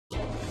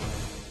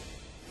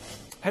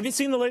Have you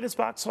seen the latest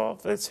box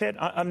office hit?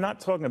 I'm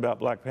not talking about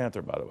Black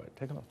Panther, by the way.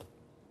 Take a look.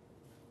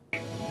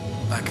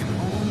 I can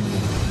only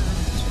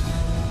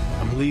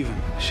I'm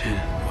leaving, Shannon.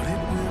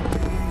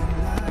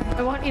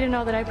 I want you to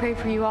know that I pray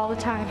for you all the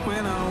time.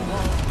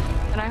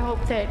 And I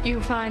hope that you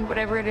find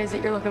whatever it is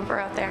that you're looking for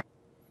out there.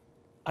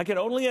 I can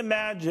only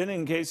imagine,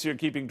 in case you're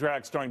keeping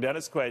track, starring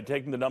Dennis Quaid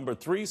taking the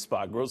 #3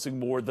 spot, grossing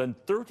more than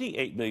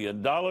 $38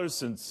 million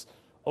since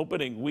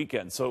opening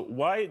weekend. So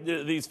why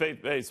do these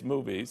faith-based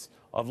movies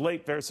of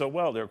late fare so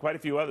well? There are quite a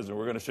few others, and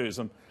we're going to show you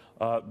some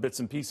bits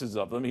and pieces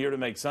of them. Here to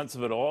make sense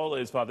of it all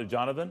is Father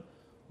Jonathan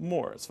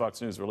Morris,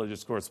 Fox News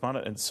religious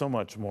correspondent, and so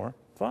much more.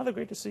 Father,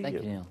 great to see you.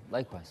 Thank you, Neil.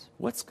 Likewise.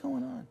 What's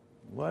going on?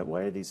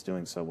 Why are these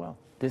doing so well?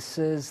 This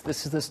is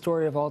the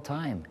story of all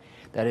time.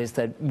 That is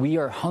that we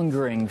are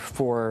hungering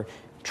for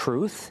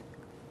truth,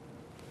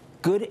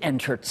 good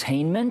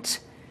entertainment,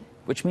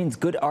 which means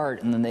good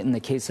art in the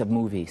case of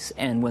movies.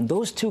 And when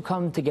those two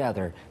come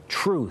together,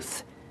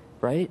 truth,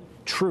 right?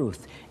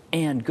 Truth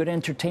and good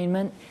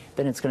entertainment,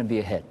 then it's going to be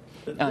a hit.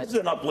 This is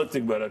an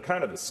uplifting but a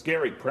kind of a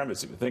scary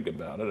premise if you think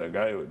about it. A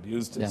guy who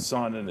abused his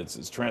son, and it's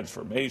his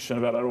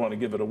transformation. I don't want to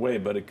give it away,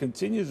 but it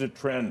continues to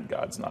trend.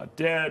 God's not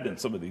dead, and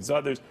some of these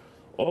others,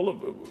 all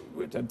of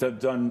which have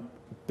done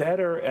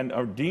better and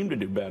are deemed to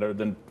do better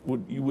than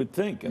you would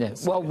think.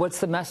 Well, what's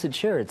the message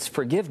here? It's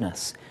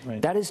forgiveness.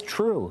 Right. That is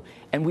true.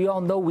 And we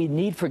all know we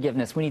need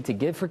forgiveness. We need to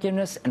give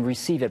forgiveness and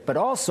receive it. But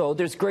also,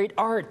 there's great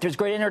art. There's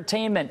great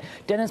entertainment.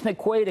 Dennis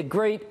Quaid,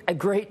 a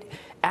great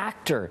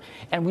actor.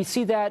 And we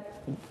see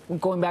that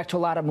going back to a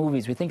lot of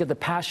movies. We think of The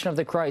Passion of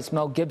the Christ,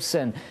 Mel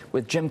Gibson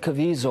with Jim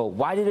Caviezel.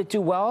 Why did it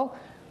do well?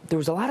 There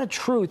was a lot of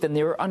truth, and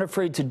they were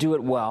unafraid to do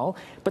it well.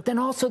 But then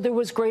also there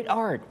was great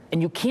art. And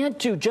you can't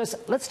do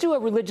just, let's do a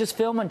religious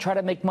film and try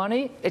to make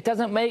money. It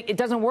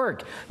doesn't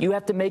work. You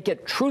have to make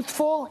it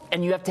truthful,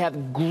 and you have to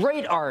have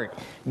great art,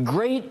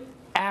 great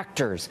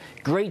actors,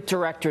 great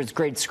directors,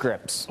 great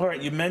scripts. All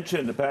right, you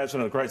mentioned The Passion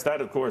of the Christ. That,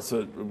 of course,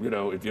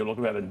 if you look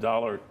at it in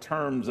dollar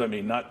terms, I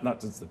mean,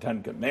 not since the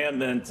Ten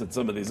Commandments and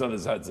some of these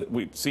others,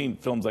 we've seen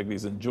films like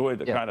these enjoy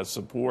the kind of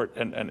support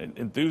and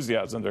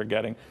enthusiasm they're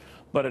getting.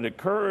 But it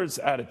occurs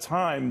at a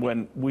time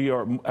when we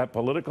are at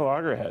political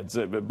loggerheads.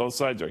 Both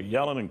sides are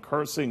yelling and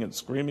cursing and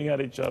screaming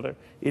at each other.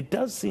 It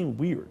does seem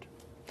weird.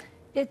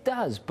 It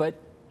does, but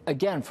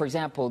again, for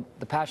example,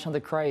 The Passion of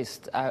the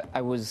Christ, I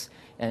was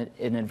an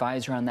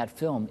advisor on that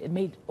film. It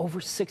made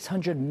over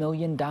 $600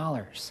 million.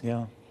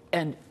 Yeah.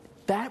 And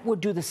that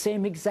would do the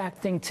same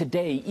exact thing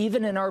today,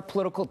 even in our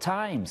political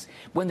times.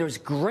 When there's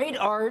great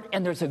art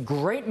and there's a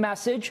great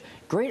message,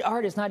 great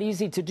art is not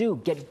easy to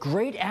do. Get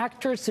great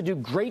actors to do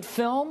great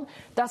film,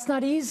 that's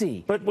not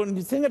easy. But when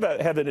you think about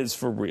Heaven is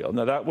for Real,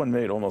 now that one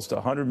made almost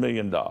 $100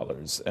 million,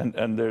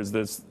 and there's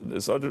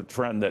this other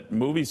trend that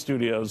movie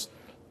studios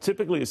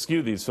typically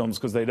eschew these films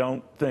because they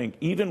don't think,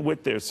 even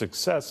with their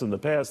success in the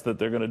past, that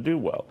they're going to do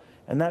well.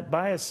 And that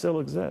bias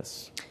still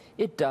exists.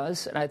 It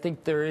does, and I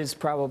think there is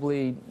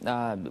probably,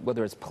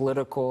 whether it's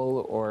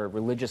political or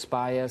religious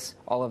bias,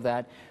 all of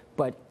that.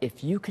 But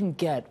if you can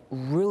get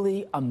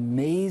really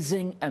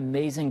amazing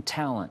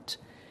talent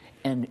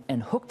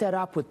and hook that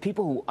up with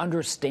people who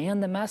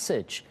understand the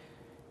message,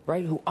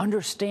 right, who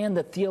understand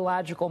the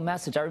theological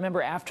message. I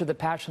remember after The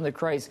Passion of the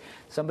Christ,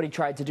 somebody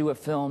tried to do a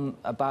film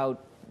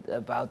about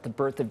the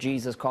birth of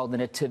Jesus called The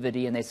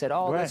Nativity, and they said,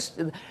 oh, right,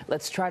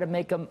 let's try to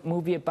make a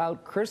movie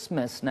about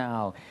Christmas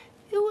now.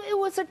 It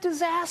was a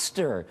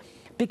disaster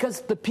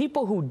because the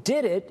people who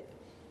did it,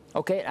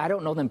 okay, I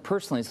don't know them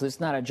personally, so this is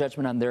not a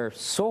judgment on their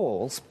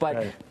souls,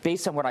 but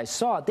based on what I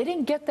saw, they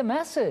didn't get the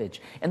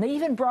message. And they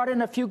even brought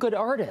in a few good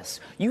artists.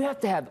 You have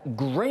to have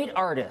great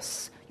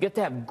artists, you have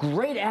to have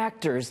great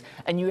actors,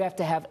 and you have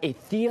to have a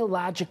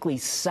theologically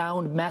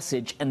sound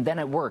message, and then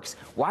it works.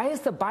 Why is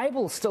the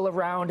Bible still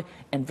around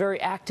and very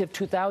active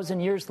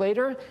 2,000 years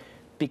later?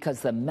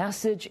 Because the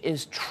message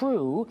is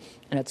true,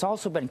 and it's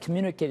also been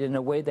communicated in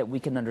a way that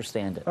we can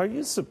understand it. Are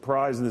you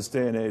surprised in this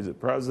day and age that the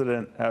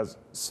president has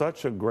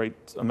such a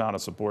great amount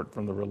of support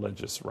from the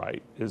religious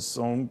right, his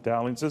own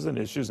dalliances and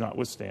issues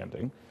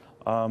notwithstanding?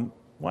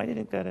 Why do you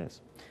think that is?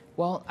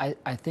 Well,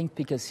 I think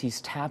because he's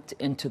tapped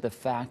into the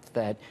fact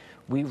that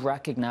we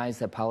recognize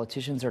that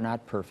politicians are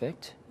not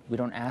perfect. We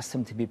don't ask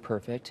them to be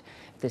perfect.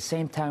 At the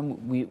same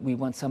time, we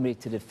want somebody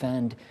to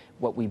defend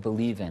what we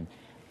believe in.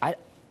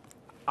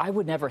 I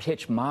would never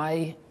hitch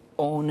my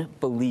own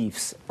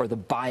beliefs or the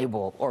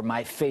Bible or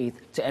my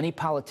faith to any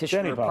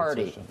politician or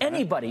party.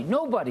 Anybody,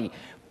 nobody.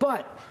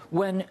 But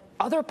when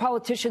other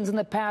politicians in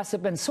the past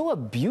have been so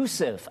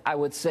abusive, I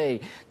would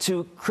say,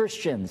 to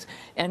Christians,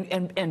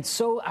 and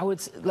so I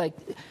would like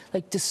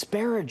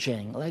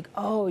disparaging, like,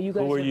 oh, you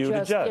guys who are you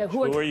to judge? Yeah,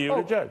 who are you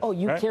to judge? Oh,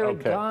 you carry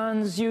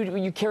guns,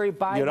 you carry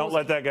Bibles. You don't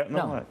let that get in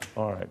the way.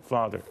 All right,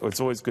 Father, it's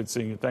always good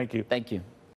seeing you. Thank you. Thank you.